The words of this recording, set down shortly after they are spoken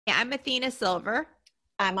I'm Athena Silver.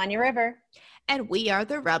 I'm Anya River. And we are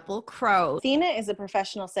the Rebel Crows. Athena is a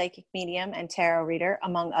professional psychic medium and tarot reader,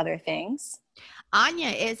 among other things. Anya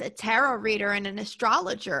is a tarot reader and an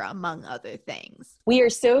astrologer, among other things. We are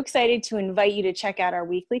so excited to invite you to check out our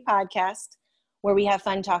weekly podcast, where we have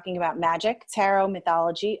fun talking about magic, tarot,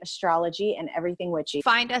 mythology, astrology, and everything witchy.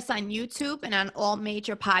 Find us on YouTube and on all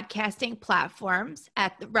major podcasting platforms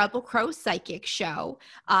at the Rebel Crow Psychic Show.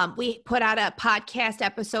 We put out a podcast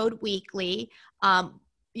episode weekly.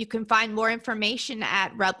 You can find more information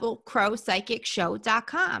at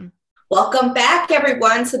rebelcrowpsychicshow.com. Welcome back,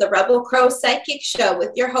 everyone, to the Rebel Crow Psychic Show with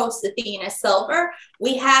your host, Athena Silver.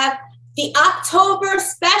 We have the October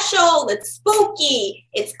special. It's spooky.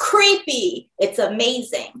 It's creepy. It's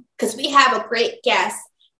amazing because we have a great guest.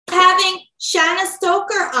 Having Shanna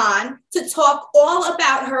Stoker on to talk all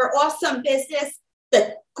about her awesome business,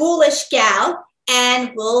 The Ghoulish Gal,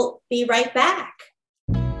 and we'll be right back.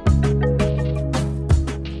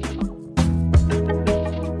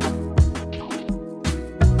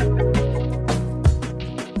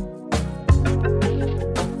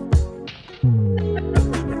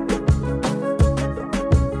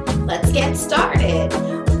 Let's get started.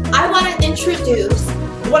 I want to introduce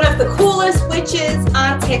one of the coolest witches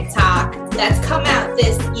on TikTok that's come out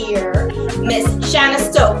this year, Miss Shanna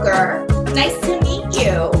Stoker. Nice to meet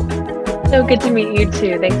you. So good to meet you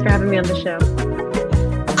too. Thanks for having me on the show.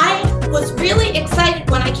 I was really excited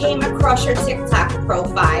when I came across your TikTok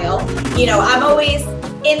profile. You know, I'm always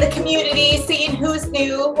in the community seeing who's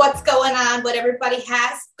new, what's going on, what everybody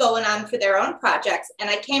has going on for their own projects. And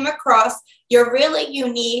I came across your really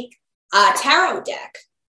unique tarot deck.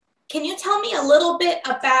 Can you tell me a little bit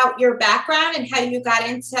about your background and how you got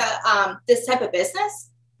into this type of business?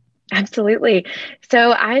 Absolutely.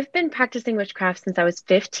 So I've been practicing witchcraft since I was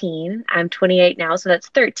 15. I'm 28 now, so that's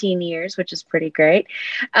 13 years, which is pretty great.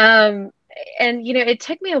 And, you know, it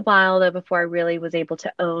took me a while, though, before I really was able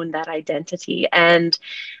to own that identity. And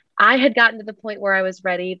I had gotten to the point where I was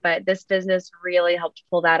ready, but this business really helped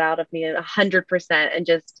pull that out of me 100% and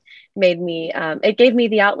just made me, it gave me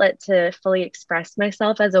the outlet to fully express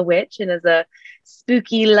myself as a witch and as a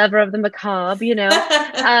spooky lover of the macabre, you know,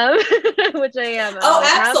 which I am. Oh,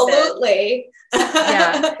 absolutely.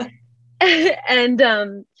 Yeah.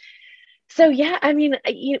 And so, yeah, I mean,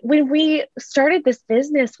 when we started this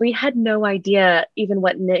business, we had no idea even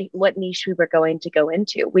what niche we were going to go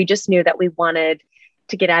into. We just knew that we wanted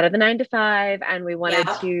to get out of the 9-to-5 and we wanted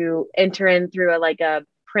to enter in through a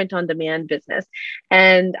print on demand business.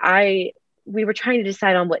 And we were trying to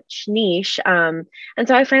decide on which niche. And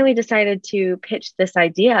so I finally decided to pitch this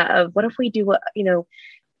idea of what if we do, what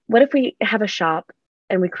if we have a shop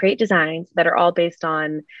and we create designs that are all based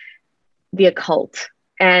on the occult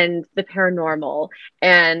and the paranormal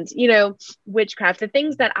and, you know, witchcraft, the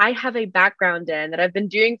things that I have a background in that I've been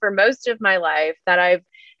doing for most of my life, that I've,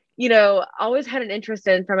 you know, always had an interest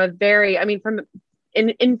in from in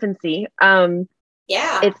infancy.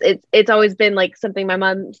 Yeah. It's always been like something my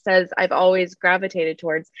mom says I've always gravitated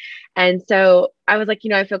towards. And so I was like, you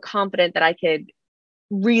know, I feel confident that I could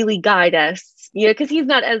really guide us, you know, because he's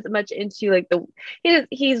not as much into like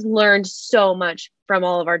he's learned so much from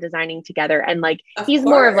all of our designing together. And like, he's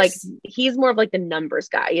more of like the numbers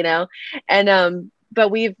guy, you know, and, but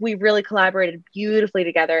we've really collaborated beautifully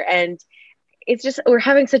together, and it's just, we're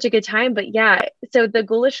having such a good time. But yeah, so the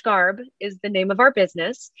Ghoulish Garb is the name of our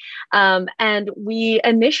business. And we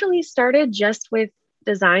initially started just with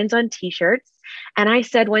designs on t-shirts. And I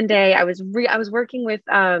said one day I was working with,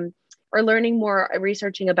 or learning more,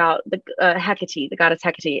 researching about the Hecate, the goddess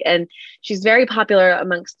Hecate. And she's very popular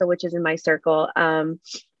amongst the witches in my circle.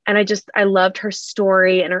 And I loved her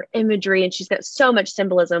story and her imagery. And she's got so much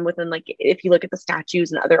symbolism within, like, if you look at the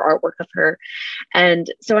statues and other artwork of her.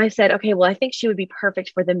 And so I said, okay, well, I think she would be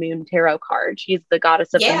perfect for the Moon Tarot card. She's the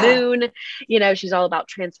goddess of the moon. You know, she's all about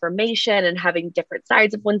transformation and having different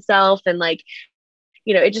sides of oneself. And like,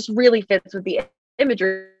 you know, it just really fits with the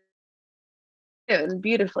imagery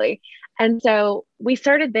beautifully. And so we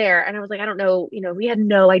started there, and I was like, I don't know, you know, we had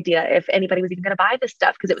no idea if anybody was even going to buy this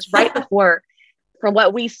stuff, because it was right before, from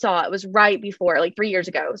what we saw, it was right before, like 3 years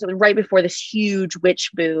ago. So it was right before this huge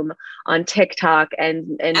witch boom on TikTok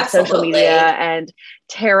and social media, and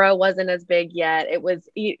tarot wasn't as big yet.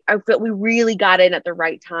 I feel we really got in at the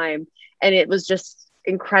right time, and it was just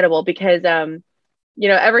incredible because, you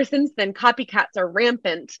know, ever since then, copycats are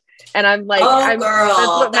rampant. And I'm like,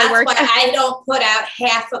 girl, that's why I don't put out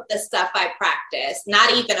half of the stuff I practice,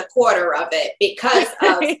 not even a quarter of it, because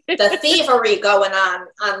of the thievery going on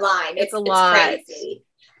online. It's a lot. Crazy.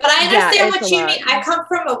 But I understand what you mean. I come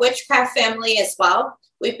from a witchcraft family as well.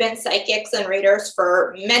 We've been psychics and readers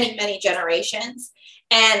for many, many generations.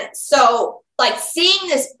 And so like seeing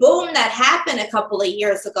this boom that happened a couple of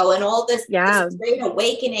years ago and all this, this great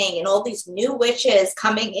awakening and all these new witches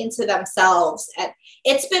coming into themselves. And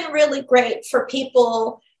it's been really great for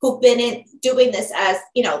people who've been doing this as,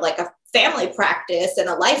 you know, like a family practice and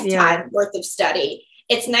a lifetime worth of study.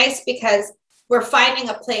 It's nice because we're finding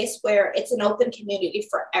a place where it's an open community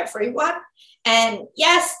for everyone. And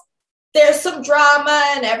yes, there's some drama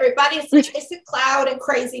and everybody's chasing cloud and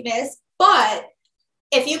craziness, but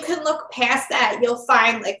if you can look past that, you'll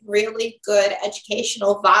find like really good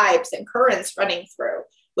educational vibes and currents running through,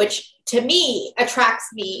 which to me attracts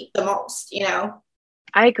me the most, you know?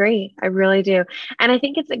 I agree. I really do. And I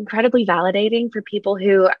think it's incredibly validating for people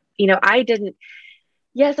who, you know,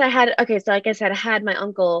 so like I said, I had my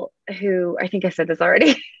uncle who, I think I said this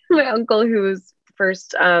already, my uncle who's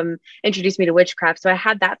first introduced me to witchcraft. So I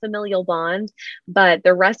had that familial bond, but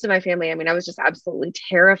the rest of my family, I mean, I was just absolutely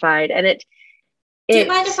terrified. And do you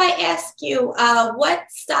mind if I ask you, what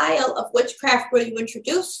style of witchcraft were you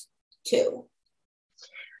introduced to?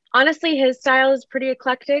 Honestly, his style is pretty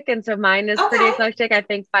eclectic, and so mine is pretty eclectic. I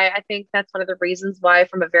think that's one of the reasons why,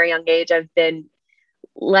 from a very young age, I've been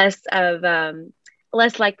less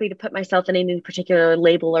likely to put myself in any particular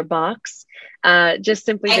label or box. Just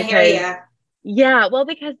simply because,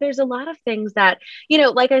 because there's a lot of things that, you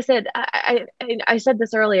know, like I said, I said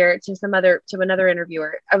this earlier to another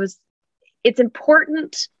interviewer. It's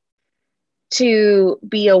important to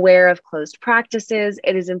be aware of closed practices.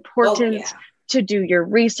 It is important to do your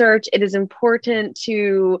research. It is important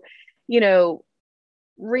to, you know,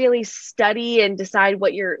 really study and decide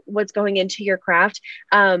what's going into your craft.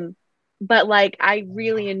 But like, I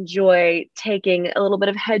really enjoy taking a little bit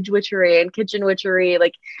of hedge witchery and kitchen witchery,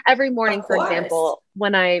 like every morning, for example,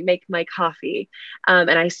 when I make my coffee,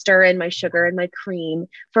 and I stir in my sugar and my cream.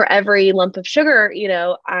 For every lump of sugar, you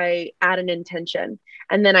know, I add an intention,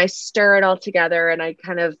 and then I stir it all together, and I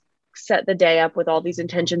kind of set the day up with all these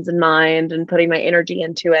intentions in mind and putting my energy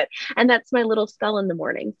into it. And that's my little spell in the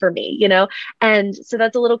morning for me, you know? And so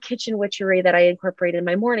that's a little kitchen witchery that I incorporate in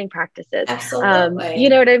my morning practices. Absolutely. You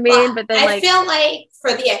know what I mean? Well, but then I feel like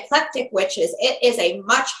for the eclectic witches, it is a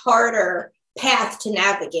much harder path to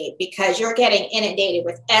navigate because you're getting inundated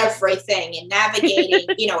with everything and navigating,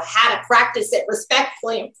 you know, how to practice it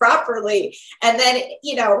respectfully and properly. And then,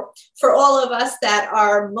 you know, for all of us that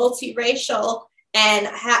are multiracial and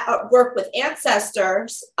work with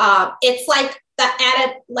ancestors, it's like the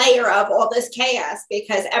added layer of all this chaos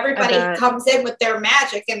because everybody comes in with their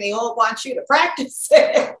magic and they all want you to practice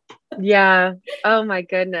it. Yeah. Oh my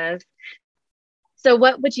goodness. So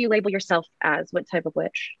what would you label yourself as? What type of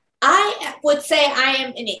witch? I would say I am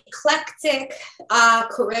an eclectic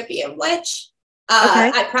Caribbean witch.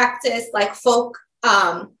 I practice like folk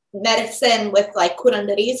medicine with like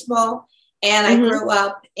curanderismo. And I grew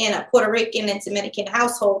up in a Puerto Rican and Dominican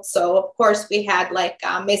household. So, of course, we had like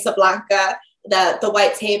Mesa Blanca, the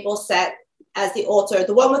white table set as the altar,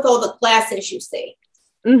 the one with all the glasses you see.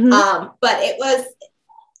 But it was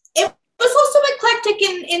also eclectic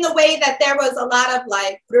in the way that there was a lot of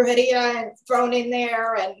like brujeria thrown in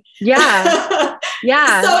there. And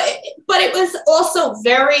So, but it was also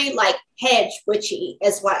very like hedge witchy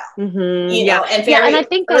as well, you know, and very and I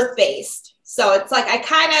think earth-based. So it's like I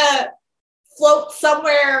kind of float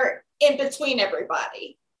somewhere in between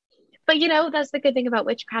everybody. But you know, that's the good thing about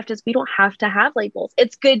witchcraft is we don't have to have labels.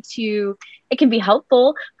 It can be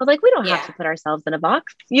helpful, but like we don't have to put ourselves in a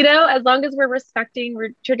box, you know, as long as we're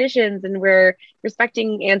respecting traditions and we're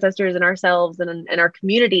respecting ancestors and ourselves and our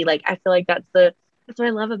community. Like, I feel like that's what I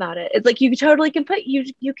love about it. It's like, you totally can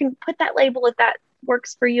you can put that label if that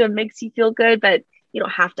works for you and makes you feel good, but you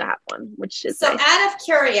don't have to have one, which is so nice. Out of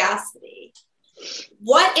curiosity,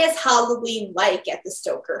 what is Halloween like at the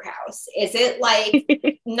Stoker house? Is it like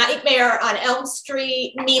Nightmare on Elm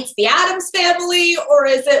Street meets the Addams Family, or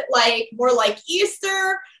is it like more like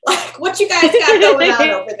Easter? Like, what you guys got going on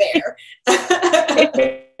over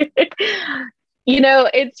there? You know,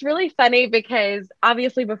 it's really funny because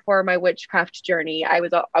obviously before my witchcraft journey, I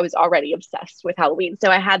was already obsessed with Halloween. So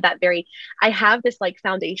I have this like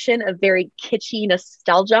foundation of very kitschy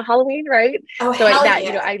nostalgia Halloween, right? Oh, so hell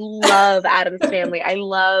you know, I love Addams Family. I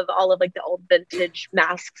love all of like the old vintage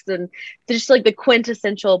masks and just like the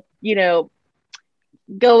quintessential, you know,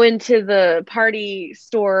 go into the party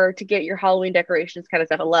store to get your Halloween decorations kind of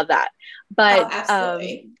stuff. I love that. But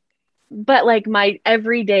but like my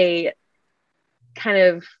everyday kind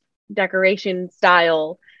of decoration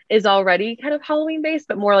style is already kind of Halloween based,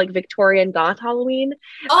 but more like Victorian goth Halloween.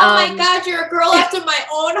 Oh my God, you're a girl after my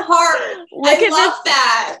own heart. I love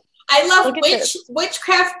that. I love Look at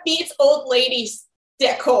witchcraft meets old ladies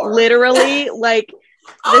decor. Literally, like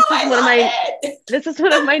It. this is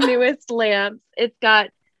one of my newest lamps. It's got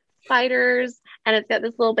spiders and it's got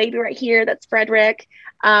this little baby right here. That's Frederick.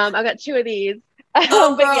 I've got 2 of these.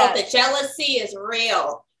 Oh, girl, yeah. the jealousy is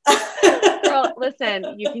real. Girl,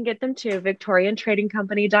 listen, you can get them too.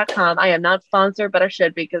 VictorianTradingCompany.com. I am not sponsored, but I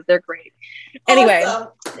should be because they're great. Anyway,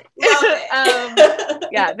 awesome. Love it.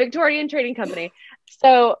 yeah, Victorian Trading Company.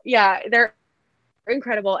 So yeah, they're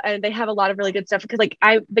incredible, and they have a lot of really good stuff because like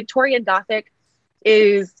Victorian Gothic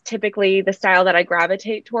is typically the style that I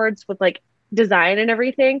gravitate towards with like design and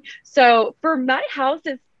everything. So for my house,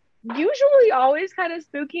 it's usually always kind of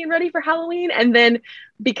spooky and ready for Halloween. And then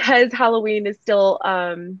because Halloween is still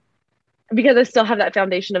because I still have that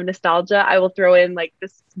foundation of nostalgia, I will throw in like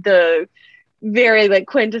the very like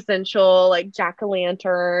quintessential like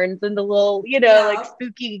jack-o'-lanterns and the little, you know, like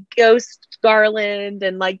spooky ghost garland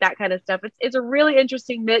and like that kind of stuff. It's a really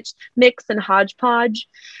interesting mix and hodgepodge.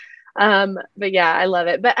 But yeah, I love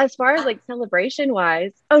it. But as far as like celebration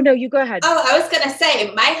wise, oh no, you go ahead. Oh, I was gonna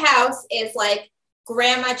say my house is like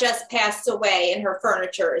grandma just passed away and her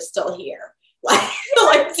furniture is still here. Like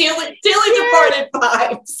dearly departed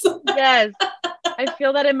vibes. Yes. I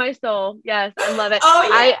feel that in my soul. Yes, I love it. Oh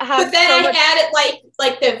yeah. But then I added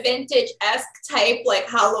like the vintage-esque type like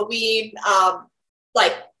Halloween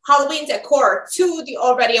decor to the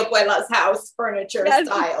already abuela's house furniture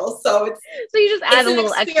style. So you just add a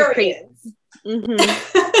little extra treat.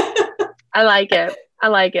 Mm-hmm. I like it.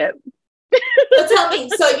 So tell me,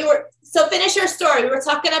 so finish your story. You were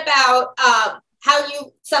talking about how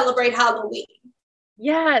you celebrate Halloween.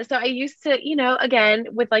 Yeah, so I used to, you know, again,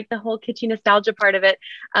 with like the whole kitschy nostalgia part of it,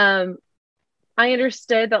 I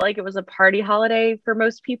understood that like it was a party holiday for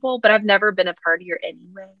most people, but I've never been a partier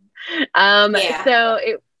anyway. So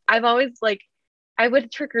I've always like, I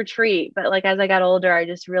would trick or treat, but like as I got older, I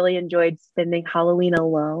just really enjoyed spending Halloween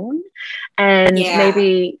alone and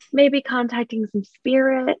maybe contacting some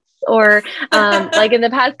spirits or like in the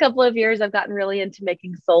past couple of years, I've gotten really into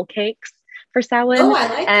making soul cakes for Samhain. Oh, I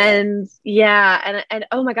like it. And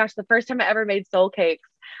oh my gosh, the first time I ever made soul cakes,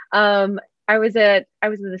 I was in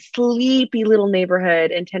a sleepy little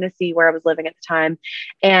neighborhood in Tennessee where I was living at the time.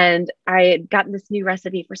 And I had gotten this new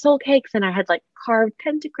recipe for soul cakes and I had like carved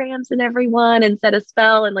pentagrams in every one and said a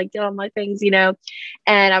spell and like did all my things, you know,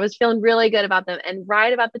 and I was feeling really good about them. And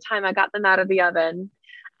right about the time I got them out of the oven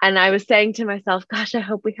and I was saying to myself, gosh, I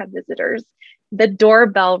hope we have visitors. The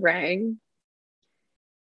doorbell rang.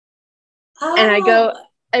 Oh. And I go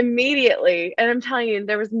immediately, and I'm telling you,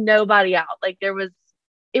 there was nobody out. Like it was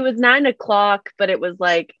 9 o'clock, but it was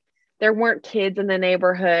like, there weren't kids in the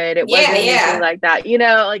neighborhood. It wasn't anything like that. You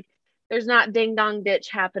know, like there's not ding dong ditch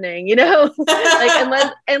happening, you know,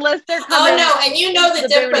 like unless they're coming. Oh no. And you know the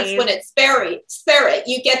difference boonies. When it's spirit,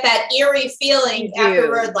 you get that eerie feeling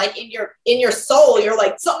afterward, like in your soul, you're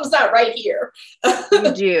like, something's not right here.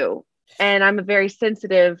 You do. And I'm a very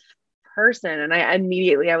sensitive person. And I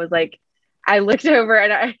was like, I looked over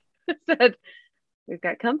and I said, we've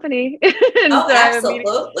got company. So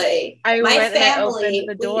absolutely. My family,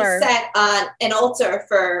 the door. We set an altar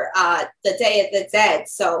for the Day of the Dead.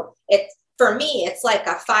 So for me, it's like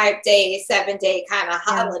a 5-day, 7-day kind of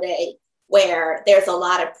holiday where there's a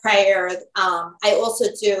lot of prayer. I also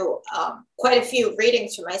do quite a few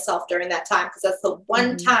readings for myself during that time because that's the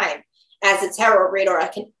one time as a tarot reader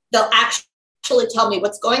they'll actually tell me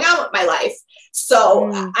what's going on with my life. So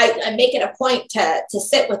I make it a point to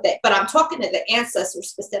sit with it, but I'm talking to the ancestors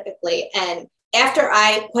specifically. And after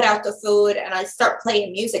I put out the food and I start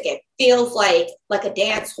playing music, it feels like a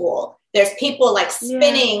dance hall. There's people like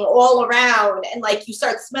spinning all around and like you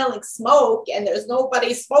start smelling smoke and there's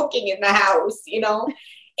nobody smoking in the house, you know,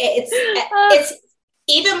 it's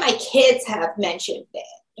even my kids have mentioned it,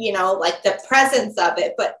 you know, like the presence of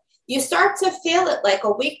it, but you start to feel it like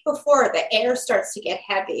a week before the air starts to get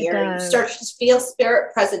heavier. You start to feel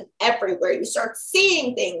spirit present everywhere. You start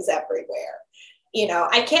seeing things everywhere. You know,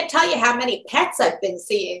 I can't tell you how many pets I've been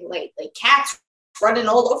seeing lately. Cats running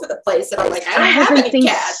all over the place. And I'm like, I don't have any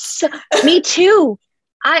cats. Me too.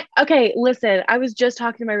 Listen, I was just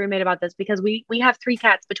talking to my roommate about this because we have 3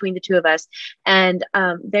 cats between the two of us. And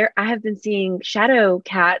I have been seeing shadow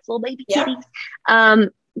cats, little baby kitties.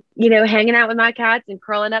 You know, hanging out with my cats and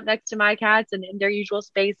curling up next to my cats and in their usual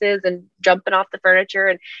spaces and jumping off the furniture.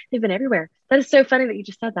 And they've been everywhere. That is so funny that you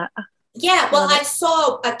just said that. Yeah, well, I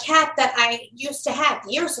saw a cat that I used to have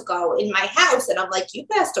years ago in my house. And I'm like, you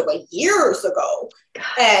passed away years ago. God.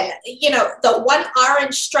 And, you know, the one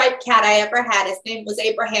orange striped cat I ever had, his name was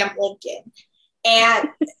Abraham Lincoln. And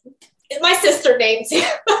my sister named him.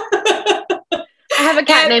 I have a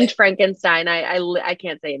cat named Frankenstein. I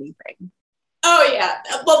can't say anything. Oh yeah.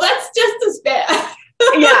 Well, that's just as bad.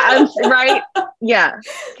 Yeah, right. Yeah.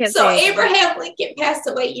 So Abraham Lincoln passed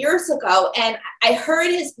away years ago, and I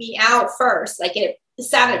heard his meow first. Like it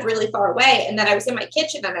sounded really far away, and then I was in my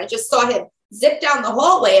kitchen and I just saw him zip down the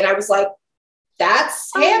hallway, and I was like, "That's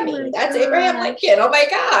Hammy. That's Abraham Lincoln. Oh my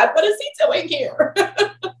God, what is he doing here?"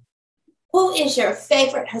 Who is your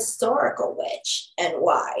favorite historical witch and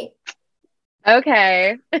why?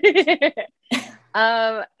 Okay.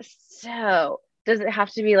 So does it have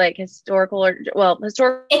to be like historical or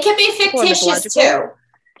historical? It can be fictitious too.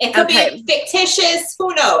 It could be fictitious.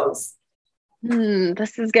 Who knows?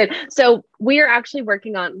 This is good. So we are actually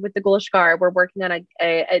working on with the Gulashkar. We're working on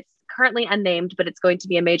it's currently unnamed, but it's going to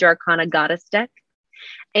be a major arcana goddess deck.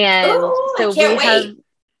 And so I can't wait.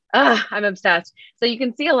 I'm obsessed. So you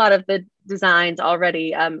can see a lot of the designs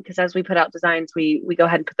already. Because as we put out designs, we go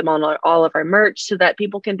ahead and put them on all of our merch so that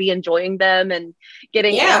people can be enjoying them and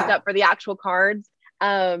getting amped up for the actual cards.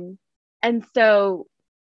 And so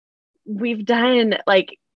we've done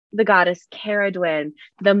like the goddess Caradwyn,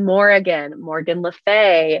 the Morrigan, Morgan Le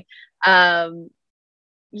Fay.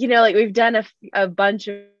 Like we've done a bunch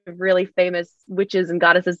of really famous witches and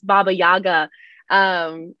goddesses, Baba Yaga,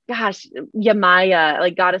 Yamaya,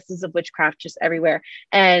 like goddesses of witchcraft just everywhere.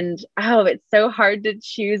 And it's so hard to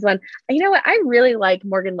choose one. You know what? I really like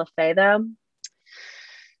Morgan Le Fay though.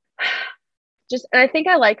 And I think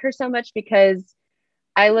I like her so much because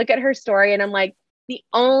I look at her story and I'm like, the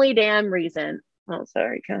only damn reason. Oh,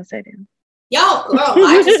 sorry. Can I say damn? Yo, girl,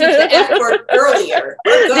 I just used the F word earlier.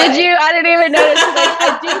 Did you? I didn't even notice.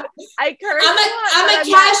 I curse. I'm a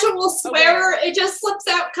casual swearer. Okay. It just slips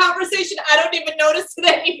out conversation. I don't even notice it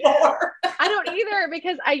anymore. I don't either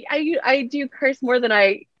because I do curse more than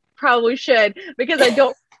I probably should because I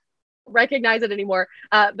don't recognize it anymore.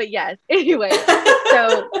 But yes, anyway.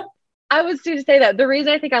 So I was to say that the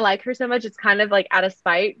reason I think I like her so much is kind of like out of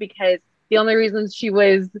spite because the only reason she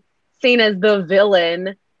was seen as the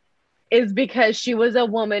villain is because she was a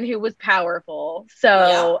woman who was powerful.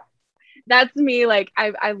 So that's me. Like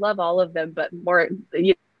I love all of them, but more,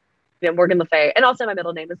 Morgan Le Fay. And also my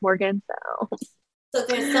middle name is Morgan. So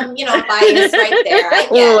there's some, bias right there. I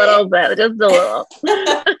get a little bit, just a little.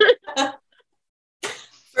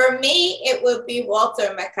 For me, it would be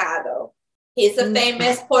Walter Mercado. He's a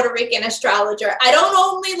famous Puerto Rican astrologer. I don't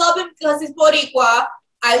only love him because he's Boricua.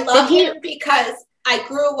 I love him because I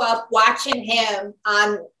grew up watching him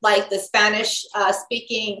on like the Spanish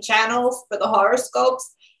speaking channels for the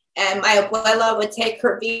horoscopes. And my abuela would take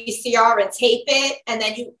her VCR and tape it. And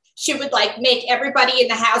then she would like make everybody in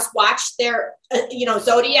the house watch their,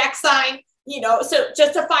 zodiac sign, so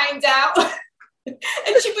just to find out.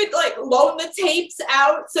 And she would like loan the tapes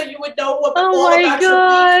out so you would know what all about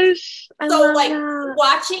your week. So like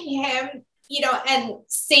watching him, and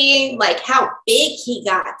seeing like how big he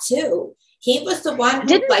got too. He was the one who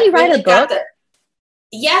didn't he write a book?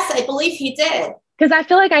 Yes, I believe he did. Because I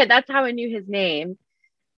feel like that's how I knew his name.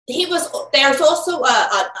 There's also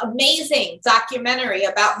an amazing documentary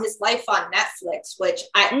about his life on Netflix, which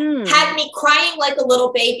had me crying like a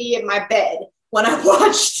little baby in my bed when I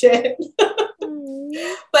watched it.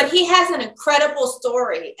 But he has an incredible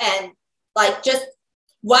story, and like just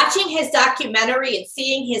watching his documentary and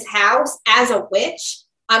seeing his house as a witch,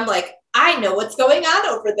 I'm like, I know what's going on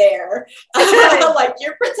over there. Like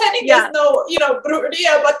you're pretending there's no,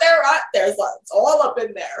 brujeria, but there's it's all up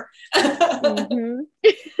in there.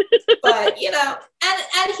 But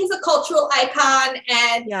and he's a cultural icon,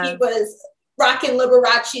 and he was rocking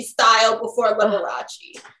Liberace style before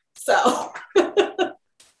Liberace. So.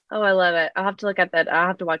 Oh, I love it. I'll have to look at that. I'll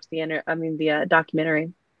have to watch the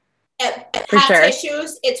documentary. For sure.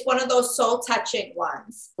 Issues. It's one of those soul touching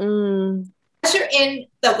ones. As you're in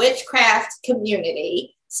the witchcraft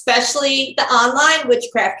community, especially the online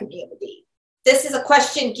witchcraft community, this is a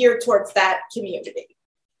question geared towards that community.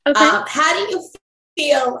 Okay. How do you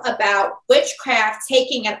feel about witchcraft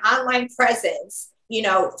taking an online presence,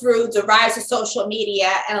 through the rise of social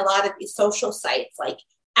media and a lot of these social sites, like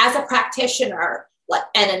as a practitioner,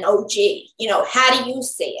 and an OG, how do you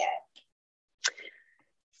see it?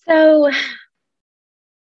 So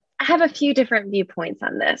I have a few different viewpoints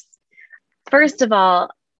on this. First of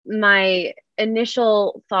all, my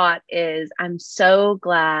initial thought is I'm so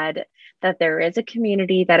glad that there is a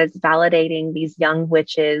community that is validating these young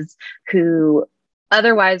witches who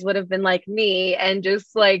otherwise would have been like me and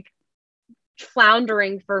just like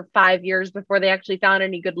floundering for 5 years before they actually found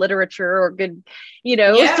any good literature or good,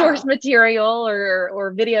 Yeah. source material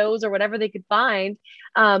or videos or whatever they could find.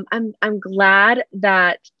 I'm glad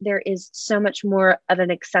that there is so much more of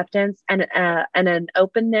an acceptance and an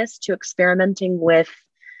openness to experimenting with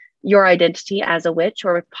your identity as a witch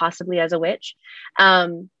or possibly as a witch.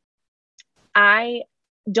 I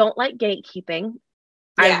don't like gatekeeping.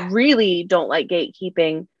 Yeah. I really don't like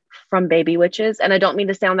gatekeeping from baby witches. And I don't mean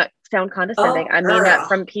to sound condescending. Oh, I mean that girl.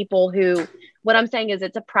 from people who, what I'm saying is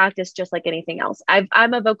it's a practice just like anything else. I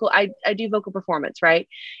do vocal performance, right?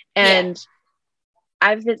 And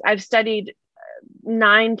I've studied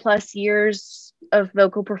 9+ years of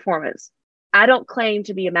vocal performance. I don't claim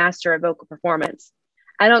to be a master of vocal performance.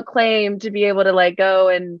 I don't claim to be able to like go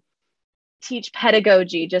and teach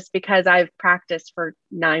pedagogy just because I've practiced for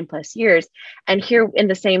 9+ years. And here in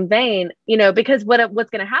the same vein, because what's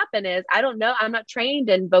going to happen is, I don't know, I'm not trained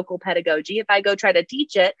in vocal pedagogy. If I go try to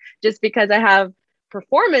teach it just because I have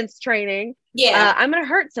performance training, I'm going to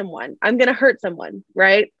hurt someone. I'm going to hurt someone,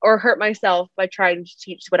 right? Or hurt myself by trying to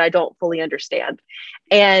teach what I don't fully understand.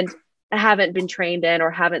 And I haven't been trained in or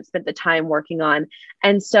haven't spent the time working on.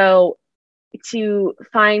 And so to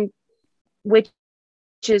find witches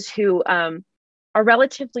who are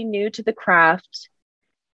relatively new to the craft,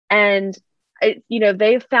 and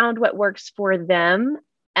they've found what works for them,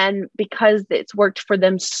 and because it's worked for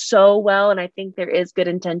them so well, and I think there is good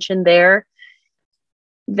intention there,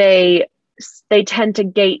 they tend to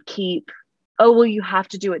gatekeep. Oh, well, you have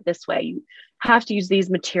to do it this way. You have to use these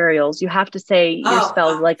materials. You have to say your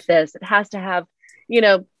spells like this. It has to have,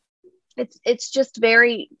 it's just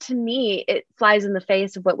very, to me, it flies in the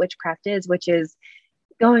face of what witchcraft is, which is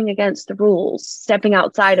going against the rules, stepping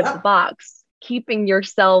outside of the box, keeping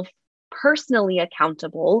yourself personally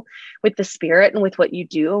accountable with the spirit and with what you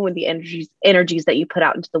do and with the energies that you put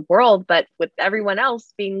out into the world, but with everyone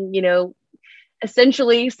else being,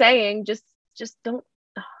 essentially saying, just don't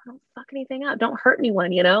fuck anything up. Don't hurt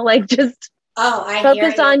anyone, just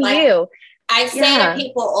focus on you. I say to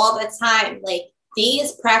people all the time, like,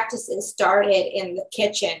 these practices started in the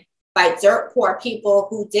kitchen by dirt poor people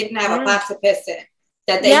who didn't have a pot to piss in.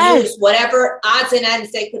 That they used whatever odds and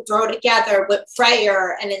ends they could throw together with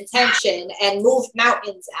prayer and intention and moved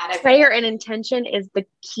mountains out of it. Prayer and intention is the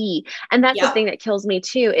key. And that's the thing that kills me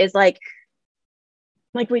too, is like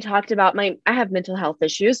we talked about, I have mental health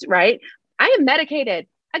issues, right? I am medicated.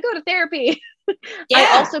 I go to therapy.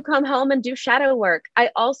 I also come home and do shadow work. I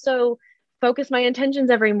also focus my intentions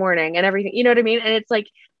every morning and everything, you know what I mean? And it's like,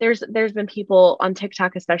 there's been people on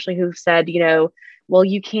TikTok, especially, who've said, well,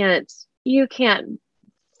 you can't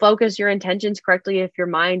focus your intentions correctly if your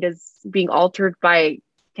mind is being altered by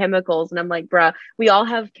chemicals. And I'm like, bruh, we all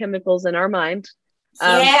have chemicals in our mind.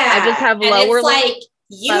 I just have lower. It's like,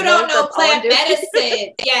 you don't know plant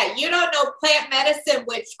medicine. You don't know plant medicine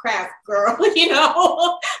witchcraft, girl.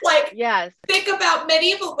 Like, think about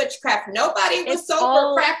medieval witchcraft. Nobody was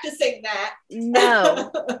sober practicing that.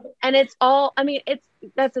 No. And it's all,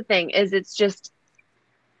 that's the thing, is it's just,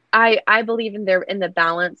 I believe in the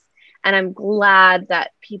balance. And I'm glad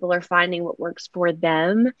that people are finding what works for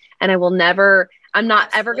them. And I'm not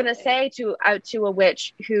ever going to say to a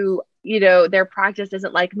witch who, their practice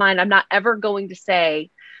isn't like mine, I'm not ever going to say,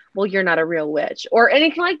 well, you're not a real witch or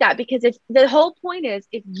anything like that. Because if the whole point is,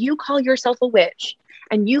 if you call yourself a witch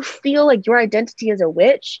and you feel like your identity is a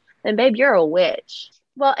witch, then babe, you're a witch.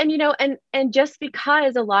 Well, and and just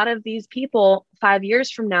because a lot of these people 5 years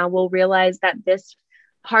from now will realize that this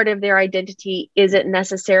part of their identity isn't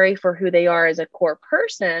necessary for who they are as a core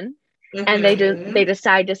person, and they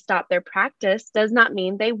decide to stop their practice, does not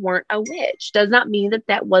mean they weren't a witch, does not mean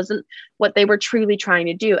that wasn't what they were truly trying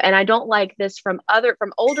to do. And I don't like this from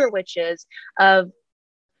older witches of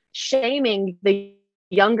shaming the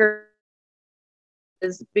younger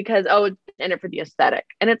because, it's in it for the aesthetic.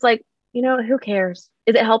 And it's like, who cares?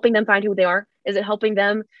 Is it helping them find who they are? Is it helping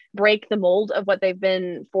them break the mold of what they've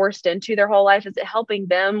been forced into their whole life? Is it helping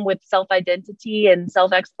them with self-identity and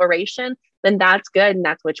self-exploration? Then that's good. And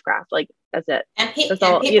that's witchcraft. Like, that's it. And people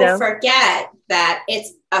forget that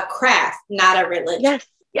it's a craft, not a religion. Yes.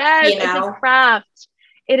 It's a craft.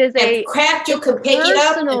 It is a craft. You can pick it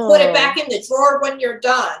up and put it back in the drawer when you're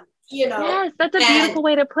done. Yes, that's a beautiful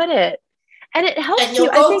way to put it. And it helps you. And you'll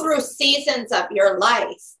go through seasons of your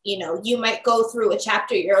life. You might go through a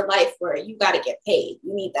chapter of your life where you got to get paid.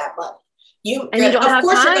 You need that money. Of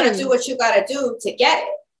course, you're going to do what you got to do to get it.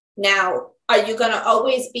 Now, are you going to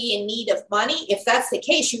always be in need of money? If that's the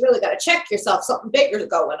case, you really got to check yourself. Something bigger is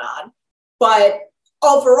going on. But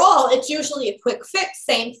overall, it's usually a quick fix.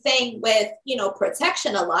 Same thing with,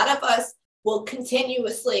 protection. A lot of us will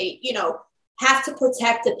continuously, have to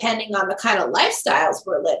protect depending on the kind of lifestyles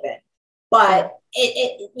we're living. But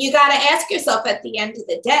you got to ask yourself at the end of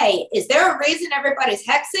the day, is there a reason everybody's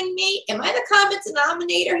hexing me? Am I the common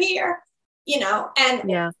denominator here?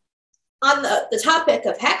 And on the topic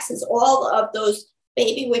of hexes, all of those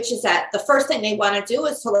baby witches, that the first thing they want to do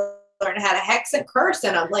is to learn how to hex and curse.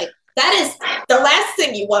 And I'm like, that is the last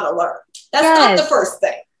thing you want to learn. That's not the first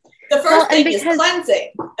thing. The first thing is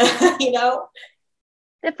cleansing,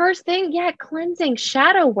 The first thing, cleansing,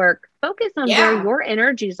 shadow work, focus on where your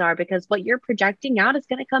energies are, because what you're projecting out is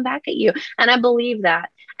going to come back at you. And I believe that.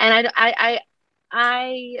 And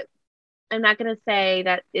I'm not going to say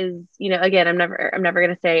that is, again, I'm never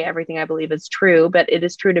going to say everything I believe is true, but it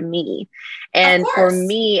is true to me. And for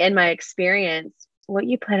me and my experience, what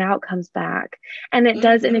you put out comes back, and it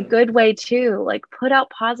does in a good way too. Like, put out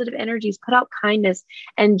positive energies, put out kindness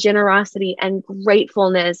and generosity and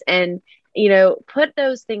gratefulness, and, put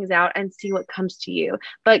those things out and see what comes to you.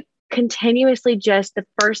 But continuously, just the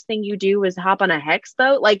first thing you do is hop on a hex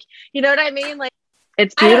boat. Like, you know what I mean? Like,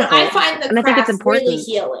 it's beautiful. I find the craft really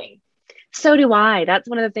healing. So do I. That's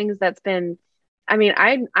one of the things that's been, I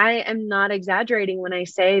am not exaggerating when I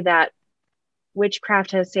say that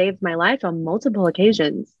witchcraft has saved my life on multiple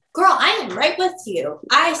occasions. Girl, I am right with you.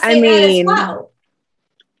 I say that as well.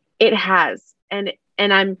 It has. And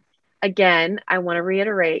I want to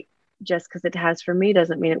reiterate, just because it has for me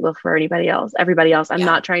doesn't mean it will for everybody else. I'm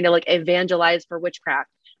not trying to evangelize for witchcraft,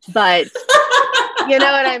 but you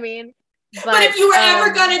know what I mean? But if you were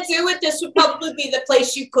ever going to do it, this would probably be the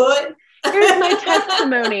place you could. Here's my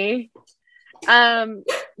testimony. No,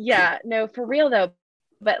 for real though.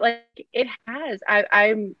 But it has,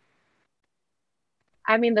 the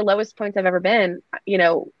lowest points I've ever been,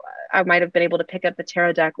 I might've been able to pick up the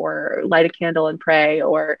tarot deck or light a candle and pray,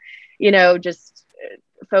 or, just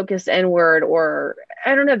focus inward, or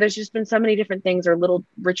I don't know. There's just been so many different things or little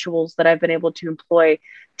rituals that I've been able to employ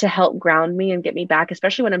to help ground me and get me back,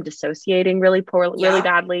 especially when I'm dissociating really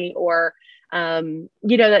badly, or,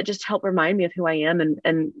 that just help remind me of who I am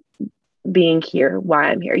and being here,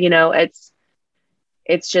 why I'm here.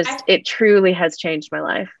 It truly has changed my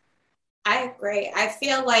life. I agree. I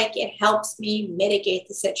feel like it helps me mitigate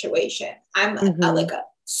the situation. I'm like a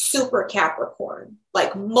super Capricorn,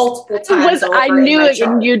 like multiple times over. I knew it.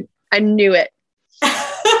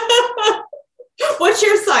 What's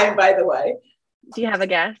your sign, by the way? Do you have a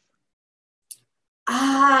guess?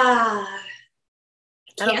 Cancer?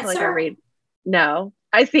 I don't feel like I read. No,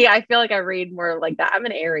 I feel like I read more like that. I'm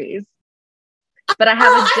an Aries, but I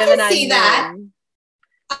have a Gemini. I can see that.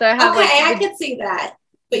 So I can see that.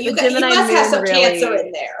 But you must have some Cancer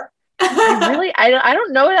in there. I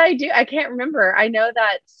don't know what I do. I can't remember. I know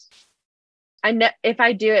if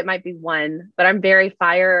I do, it might be one, but I'm very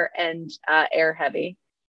fire and air heavy.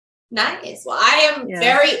 Nice. Well, I am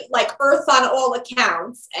very earth on all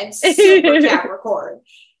accounts and super Capricorn.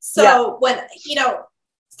 So when,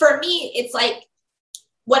 for me, it's like,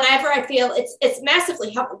 whenever I feel it's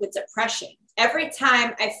massively helpful with depression. Every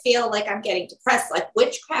time I feel like I'm getting depressed,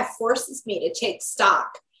 witchcraft forces me to take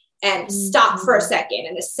stock and stop for a second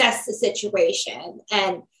and assess the situation.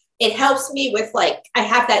 And it helps me with I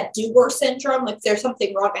have that doer syndrome. If there's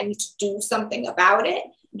something wrong, I need to do something about it.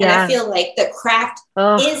 And I feel like the craft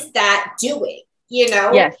is that doing,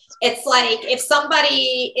 Yes. It's like if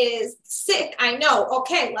somebody is sick, I know,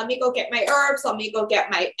 okay, let me go get my herbs. Let me go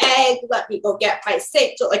get my egg. Let me go get my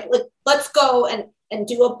sage. So let's go and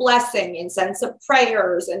do a blessing and send some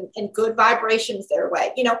prayers and good vibrations their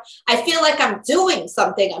way. I feel like I'm doing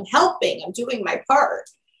something. I'm helping. I'm doing my part.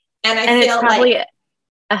 And I feel it's probably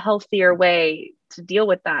a healthier way to deal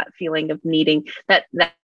with that feeling of needing that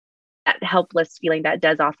helpless feeling that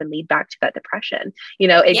does often lead back to that depression.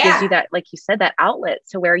 It gives you that, like you said, that outlet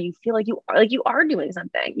to where you feel like you are doing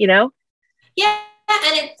something, Yeah.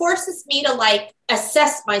 And it forces me to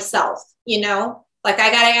assess myself, I got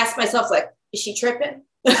to ask myself, is she tripping?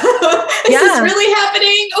 Is this really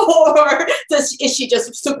happening? Or is she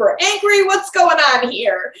just super angry? What's going on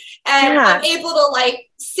here? And I'm able to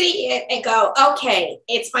see it and go, okay,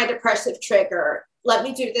 it's my depressive trigger. Let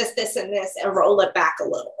me do this, this, and this, and roll it back a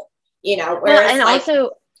little. Whereas also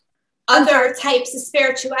other types of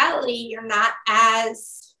spirituality, you're not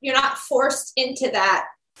forced into that,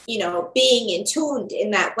 being in tuned in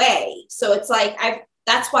that way. So it's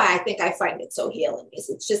that's why I think I find it so healing, is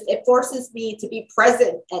it forces me to be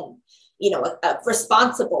present and,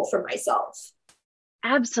 responsible for myself.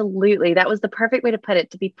 Absolutely. That was the perfect way to put it,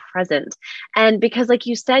 to be present. And because like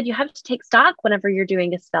you said, you have to take stock whenever you're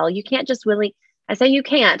doing a spell. You can't just I say you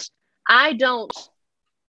can't. I don't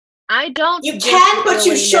I don't. You can, but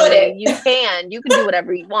you shouldn't. You can do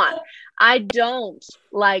whatever you want. I don't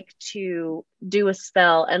like to do a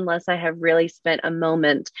spell unless I have really spent a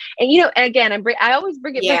moment. And, you know, again, I always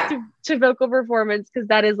bring it back to vocal performance, because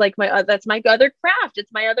that is like that's my other craft.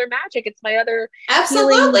 It's my other magic. It's my other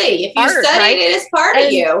absolutely. If you art, studied right? it as part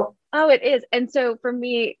of you. Oh, it is. And so for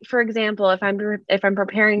me, for example, if I'm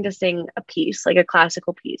preparing to sing a piece, like a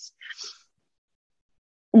classical piece,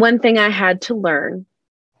 one thing I had to learn,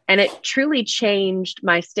 and it truly changed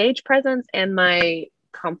my stage presence and my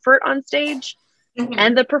comfort on stage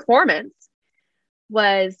and the performance,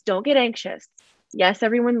 was don't get anxious. Yes,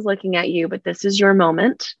 everyone's looking at you, but this is your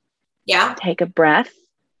moment. Yeah. Take a breath,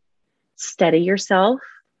 steady yourself,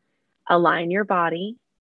 align your body,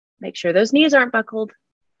 make sure those knees aren't buckled,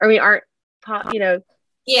 or aren't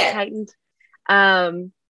tightened.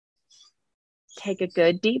 Take a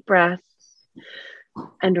good deep breath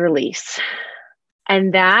and release.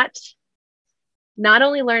 And that, not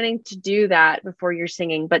only learning to do that before you're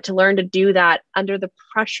singing, but to learn to do that under the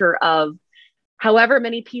pressure of however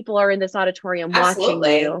many people are in this auditorium watching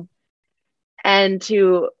you, and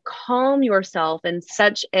to calm yourself in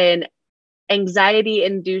such an anxiety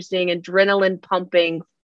inducing, adrenaline pumping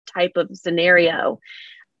type of scenario,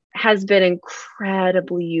 has been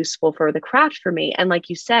incredibly useful for the craft for me. And like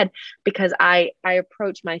you said, because I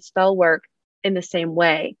approach my spell work in the same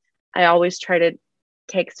way. I always try to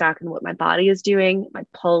take stock in what my body is doing, my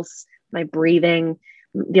pulse, my breathing,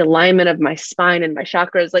 the alignment of my spine and my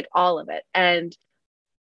chakras, like all of it. And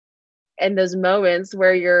those moments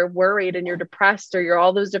where you're worried and you're depressed, or you're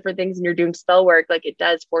all those different things, and you're doing spell work, like it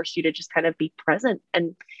does force you to just kind of be present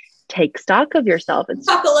and take stock of yourself. And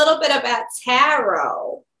talk a little bit about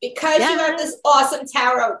tarot, because you have this awesome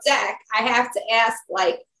tarot deck. I have to ask,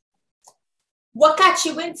 like, what got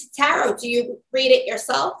you into tarot? Do you read it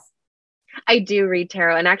yourself? I do read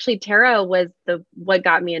tarot, and actually tarot was what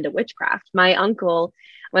got me into witchcraft. My uncle,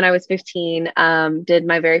 when I was 15, did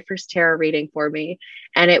my very first tarot reading for me,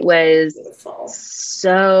 and it was beautiful.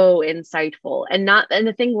 So insightful. And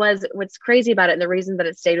the thing was, what's crazy about it, and the reason that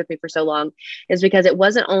it stayed with me for so long, is because it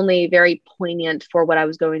wasn't only very poignant for what I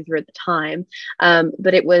was going through at the time,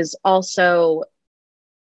 but it was also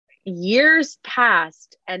years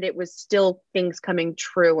past, and it was still things coming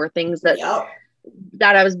true, or things that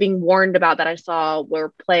that I was being warned about, that I saw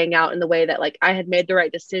were playing out in the way that, like, I had made the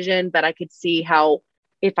right decision, but I could see how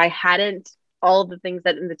if I hadn't, all the things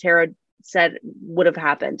that in the tarot said would have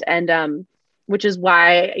happened. And which is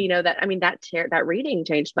why, that reading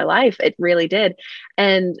changed my life. It really did.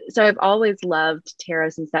 And so I've always loved tarot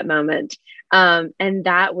since that moment. And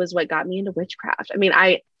that was what got me into witchcraft. I mean,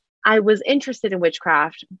 I was interested in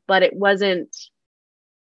witchcraft, but it wasn't,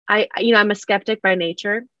 I'm a skeptic by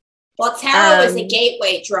nature. Well, tarot is a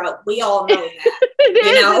gateway drug. We all know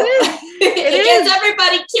that. It gets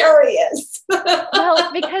everybody curious.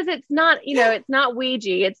 Well, because it's not, it's not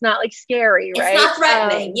Ouija. It's not like scary, right? It's not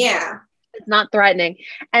threatening. It's not threatening.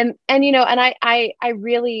 And I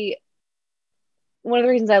really, one of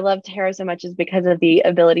the reasons I love tarot so much is because of the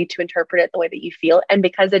ability to interpret it the way that you feel, and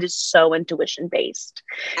because it is so intuition based.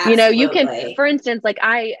 Absolutely. You can, for instance, like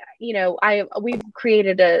we've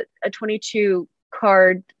created a 22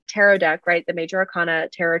 card tarot deck, right? The Major Arcana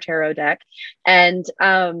tarot deck. And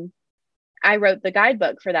I wrote the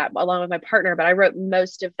guidebook for that along with my partner, but I wrote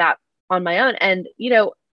most of that on my own. And,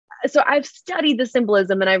 so I've studied the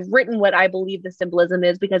symbolism, and I've written what I believe the symbolism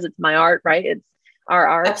is, because it's my art, right? It's our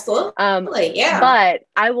art. Absolutely. Yeah. But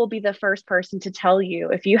I will be the first person to tell you,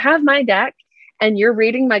 if you have my deck and you're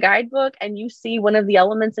reading my guidebook and you see one of the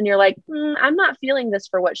elements and you're like, I'm not feeling this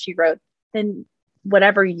for what she wrote, then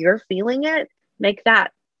whatever you're feeling it, make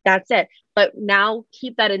that's it. But now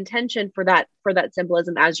keep that intention for that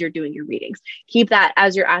symbolism as you're doing your readings. Keep that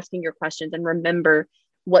as you're asking your questions, and remember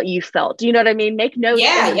what you felt. Do you know what I mean? Make notes,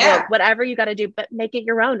 whatever you got to do, but make it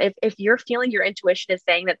your own. If you're feeling your intuition is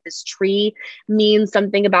saying that this tree means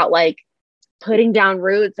something about like putting down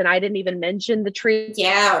roots, and I didn't even mention the tree,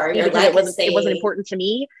 or your because it wasn't important to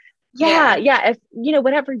me. If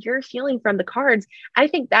whatever you're feeling from the cards, I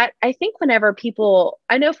think whenever people,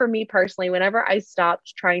 I know for me personally, whenever I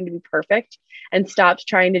stopped trying to be perfect and stopped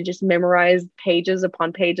trying to just memorize pages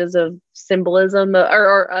upon pages of symbolism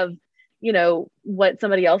or of what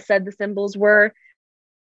somebody else said the symbols were,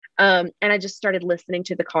 and I just started listening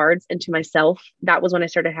to the cards and to myself, that was when I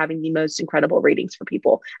started having the most incredible readings for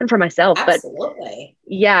people and for myself. Absolutely.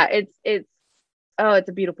 But it's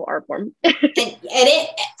a beautiful art form.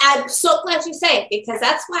 I'm so glad you say it, because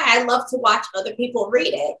that's why I love to watch other people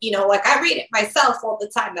read it. Like I read it myself all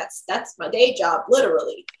the time. That's my day job,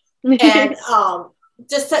 literally. And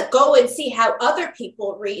just to go and see how other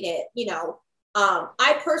people read it.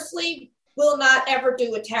 I personally will not ever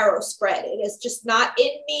do a tarot spread. It is just not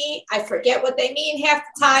in me. I forget what they mean half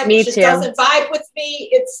the time. Me it just too. Doesn't vibe with me.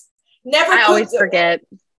 It's never. I always forget.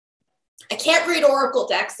 I can't read oracle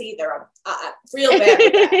decks either. I'm real bad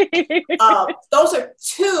at that. Those are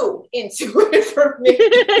too intuitive for me.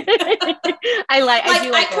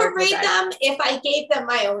 I could read them if I gave them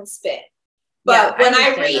my own spin. But when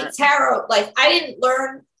I read tarot, like I didn't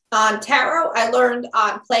learn on tarot, I learned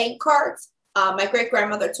on playing cards. My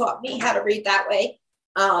great-grandmother taught me how to read that way.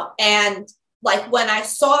 And like when I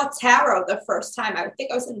saw tarot the first time, I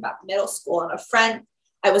think I was in about middle school, and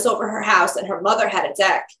I was over her house and her mother had a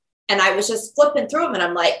deck. And I was just flipping through them and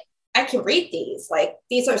I'm like, I can read these. Like,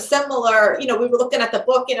 these are similar. We were looking at the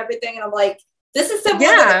book and everything. And I'm like, this is similar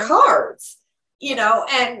to the cards,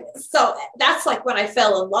 And so that's like when I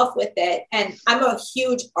fell in love with it. And I'm a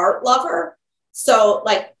huge art lover. So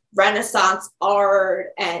like Renaissance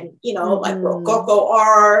art and, like Rococo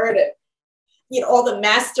art and, all the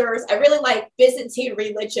masters. I really like Byzantine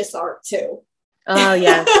religious art too. Oh,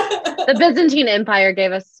 yes. The Byzantine Empire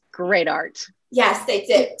gave us great art. Yes, they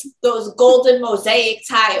did. Those golden mosaic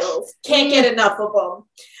tiles. Can't get enough of them.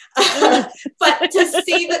 But to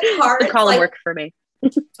see the cards. The column work for me.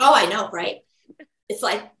 Oh, I know, right? It's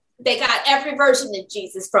like they got every version of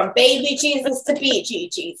Jesus, from baby Jesus to BG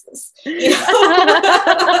Jesus.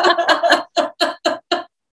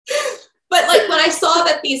 But like when I saw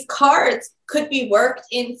that these cards could be worked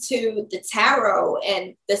into the tarot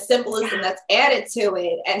and the symbolism that's added to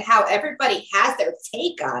it and how everybody has their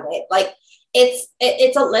take on it, like it's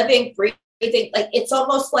a living, breathing, like it's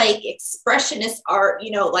almost like expressionist art,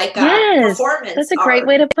 like performance. That's a great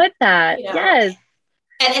way to put that. Yes.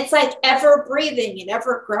 And it's like ever breathing and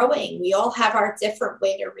ever growing. We all have our different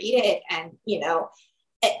way to read it. And,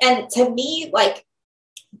 and to me, like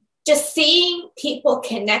just seeing people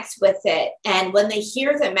connect with it. And when they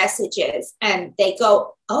hear the messages and they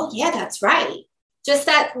go, oh yeah, that's right. Just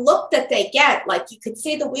that look that they get, like you could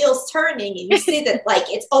see the wheels turning and you see that like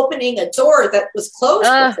it's opening a door that was closed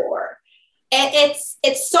before. And it's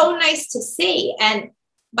so nice to see. And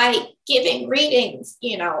by giving readings,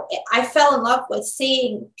 I fell in love with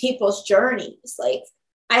seeing people's journeys. Like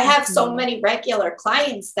I have so many regular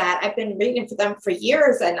clients that I've been reading for them for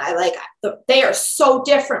years. And they are so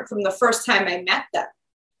different from the first time I met them.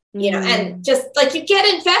 And just like you get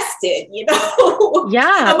invested, Yeah.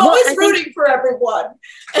 I'm always rooting for everyone.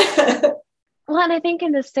 Well, and I think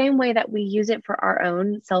in the same way that we use it for our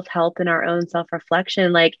own self-help and our own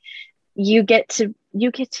self-reflection, like you get to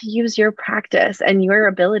use your practice and your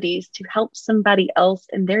abilities to help somebody else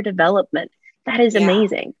in their development. That is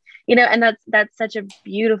amazing. And that's such a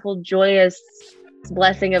beautiful, joyous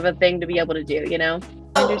blessing of a thing to be able to do,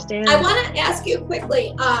 Understand. I want to ask you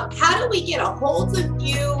quickly, how do we get a hold of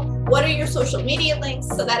you? What are your social media links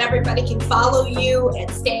so that everybody can follow you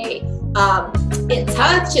and stay in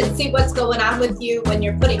touch and see what's going on with you when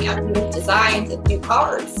you're putting out new designs and new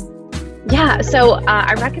cards? Yeah, so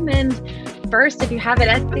I recommend first, if you have an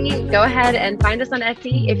Etsy, go ahead and find us on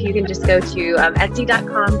Etsy. If you can just go to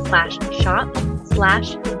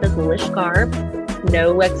etsy.com/shop/The Ghoulish Garb.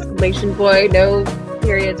 No exclamation point, no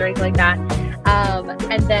periods or anything like that.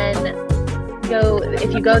 And then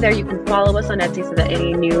if you go there, you can follow us on Etsy so that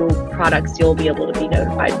any new products you'll be able to be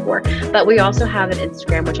notified for. But we also have an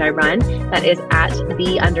Instagram, which I run, that is at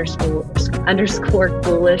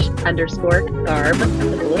 _ghoulish_garb, the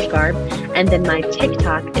Ghoulish Garb. And then my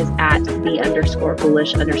TikTok is at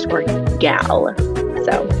 _ghoulish_gal.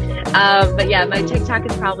 So, but yeah, my TikTok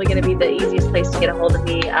is probably going to be the easiest place to get a hold of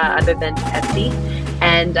me other than Etsy.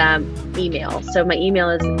 And email. So my email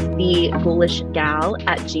is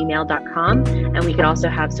theghoulisgal@gmail.com. And we can also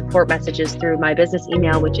have support messages through my business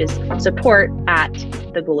email, which is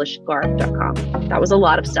support@theghoulisgarb.com. That was a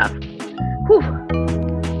lot of stuff. Whew.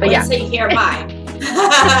 But yeah. So here mine.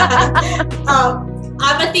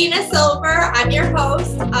 I'm Athena Silver. I'm your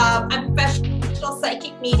host. I'm a professional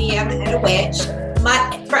psychic medium and a witch.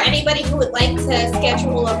 For anybody who would like to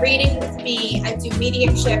schedule a reading with me, I do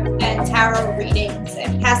mediumship and tarot readings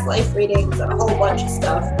and past life readings and a whole bunch of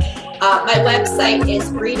stuff. My website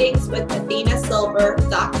is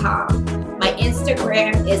readingswithathenasilver.com. My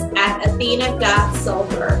Instagram is at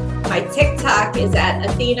athena.silver. My TikTok is at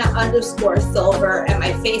athena_silver. And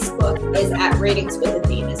my Facebook is at Readings with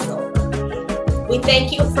Athena Silver. We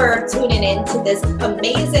thank you for tuning in to this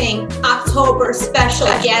amazing October special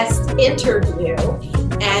guest interview.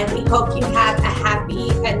 And we hope you have a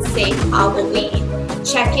happy and safe Halloween.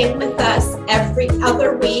 Check in with us every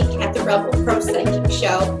other week at the Rebel Pro Psychic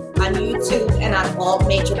Show on YouTube and on all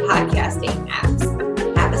major podcasting apps.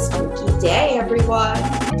 day,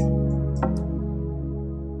 everyone.